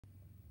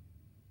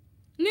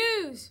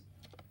News.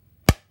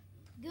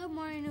 Good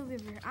morning, New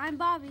River. I'm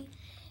Bobby.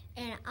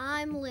 And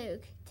I'm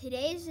Luke.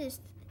 Today's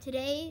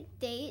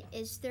date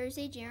is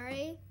Thursday,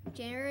 January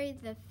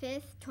the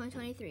 5th,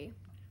 2023.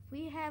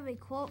 We have a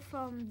quote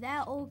from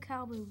that old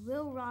cowboy,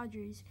 Will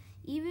Rogers.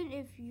 Even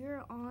if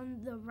you're on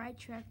the right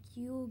track,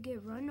 you'll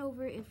get run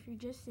over if you're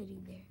just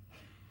sitting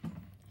there.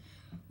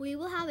 We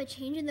will have a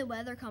change in the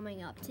weather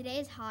coming up.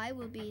 Today's high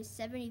will be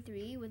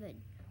 73 with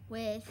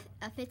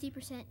a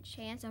 50%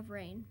 chance of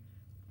rain.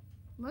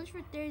 Lunch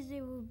for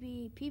Thursday will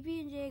be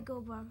PB&J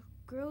Go Box,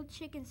 grilled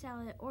chicken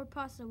salad, or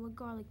pasta with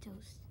garlic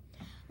toast.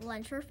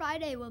 Lunch for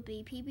Friday will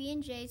be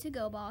PB&J to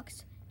go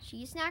box,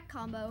 cheese snack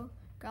combo,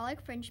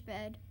 garlic French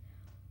bread,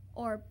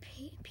 or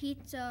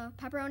pizza,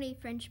 pepperoni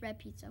French bread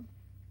pizza.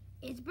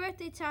 It's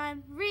birthday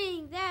time.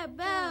 Ring that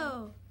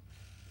bell.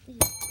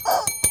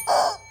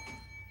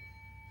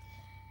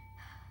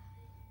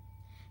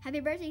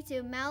 Happy birthday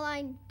to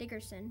Madeline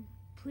Dickerson.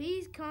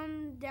 Please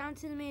come down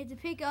to the maid to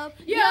pick up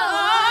your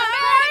birthday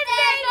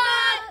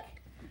book.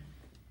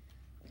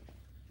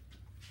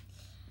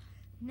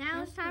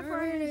 Now it's time for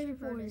our news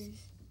reporters.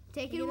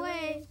 Take it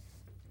away.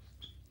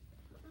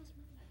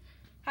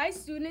 Hi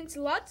students,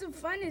 lots of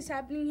fun is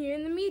happening here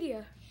in the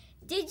media.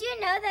 Did you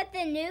know that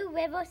the new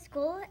River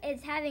School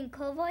is having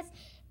Culver's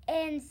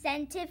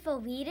incentive for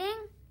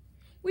reading?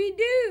 We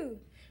do.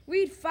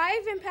 Read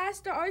 5 and pass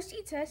the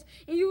RC test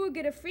and you will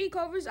get a free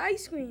Culver's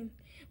ice cream.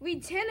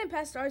 Read 10 and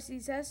pass the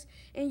RC test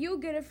and you'll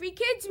get a free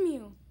kids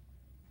meal.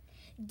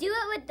 Do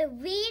it with the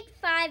Read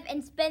 5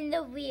 and spin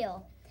the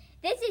wheel.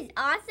 This is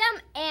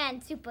awesome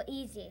and super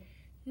easy.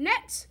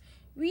 Next,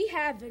 we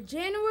have a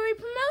January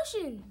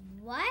promotion.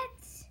 What?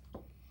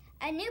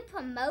 A new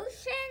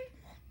promotion?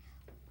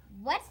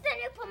 What's the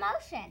new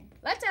promotion?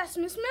 Let's ask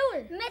Miss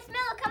Miller. Miss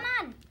Miller, come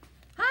on.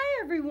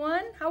 Hi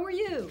everyone, how are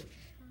you?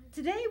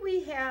 Today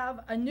we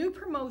have a new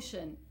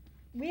promotion.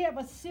 We have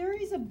a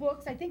series of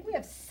books, I think we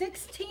have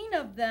 16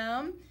 of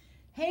them,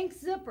 Hank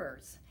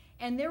Zippers,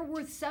 and they're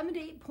worth 7 to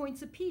 8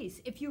 points apiece.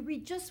 If you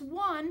read just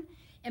one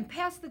and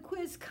pass the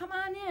quiz, come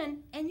on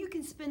in and you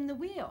can spin the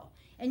wheel.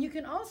 And you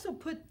can also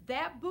put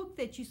that book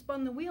that you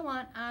spun the wheel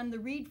on the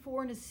Read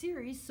 4 in a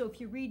series, so if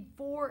you read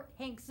 4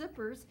 Hank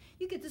Zippers,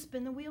 you get to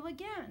spin the wheel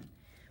again.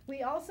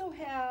 We also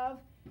have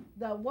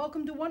the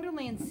Welcome to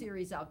Wonderland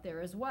series out there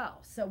as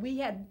well. So we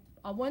had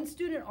one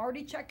student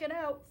already check it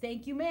out,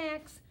 thank you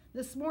Max,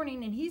 this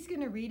morning, and he's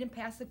going to read and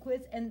pass the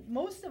quiz, and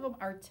most of them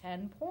are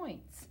 10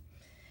 points.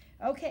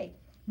 Okay,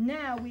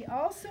 now we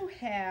also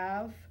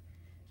have,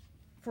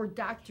 for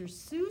Dr.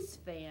 Seuss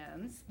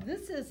fans,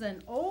 this is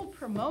an old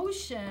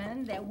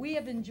promotion that we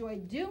have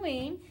enjoyed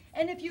doing,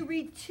 and if you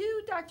read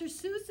 2 Dr.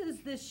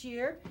 Seuss's this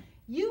year,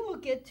 you will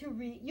get to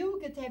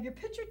have your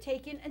picture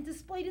taken and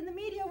displayed in the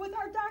media with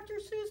our Dr.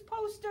 Seuss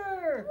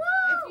poster.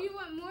 Woo!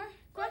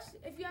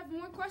 If you have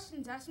more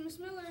questions, ask Miss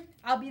Miller.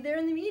 I'll be there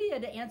in the media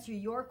to answer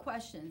your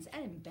questions.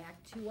 And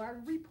back to our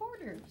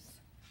reporters.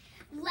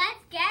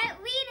 Let's get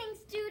reading,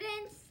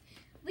 students.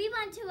 We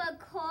want to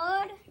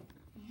record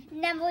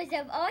numbers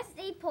of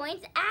RC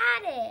points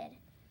added.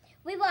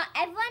 We want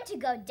everyone to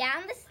go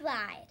down the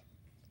slide.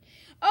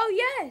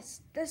 Oh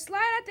yes, the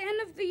slide at the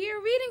end of the year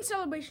reading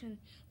celebration.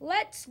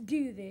 Let's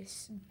do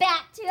this.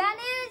 Back to our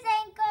news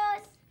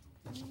anchors.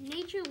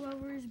 Nature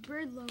lovers,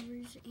 bird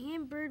lovers,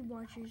 and bird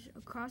watchers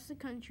across the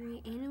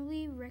country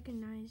annually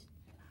recognize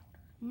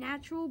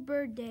Natural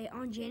Bird Day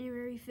on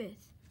January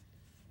 5th.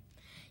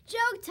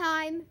 Joke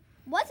time!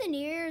 What's a New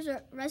Year's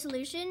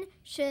resolution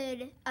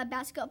should a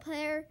basketball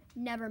player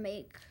never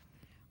make?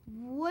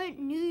 What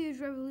New Year's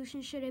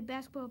resolution should a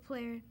basketball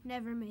player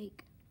never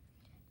make?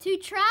 To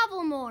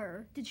travel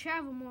more. To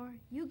travel more.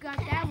 You got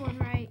that one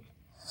right.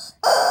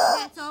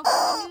 That's all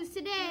for the news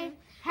today.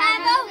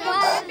 Have a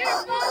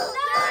wonderful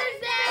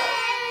Thursday!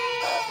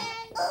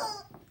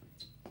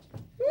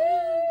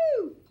 Woo!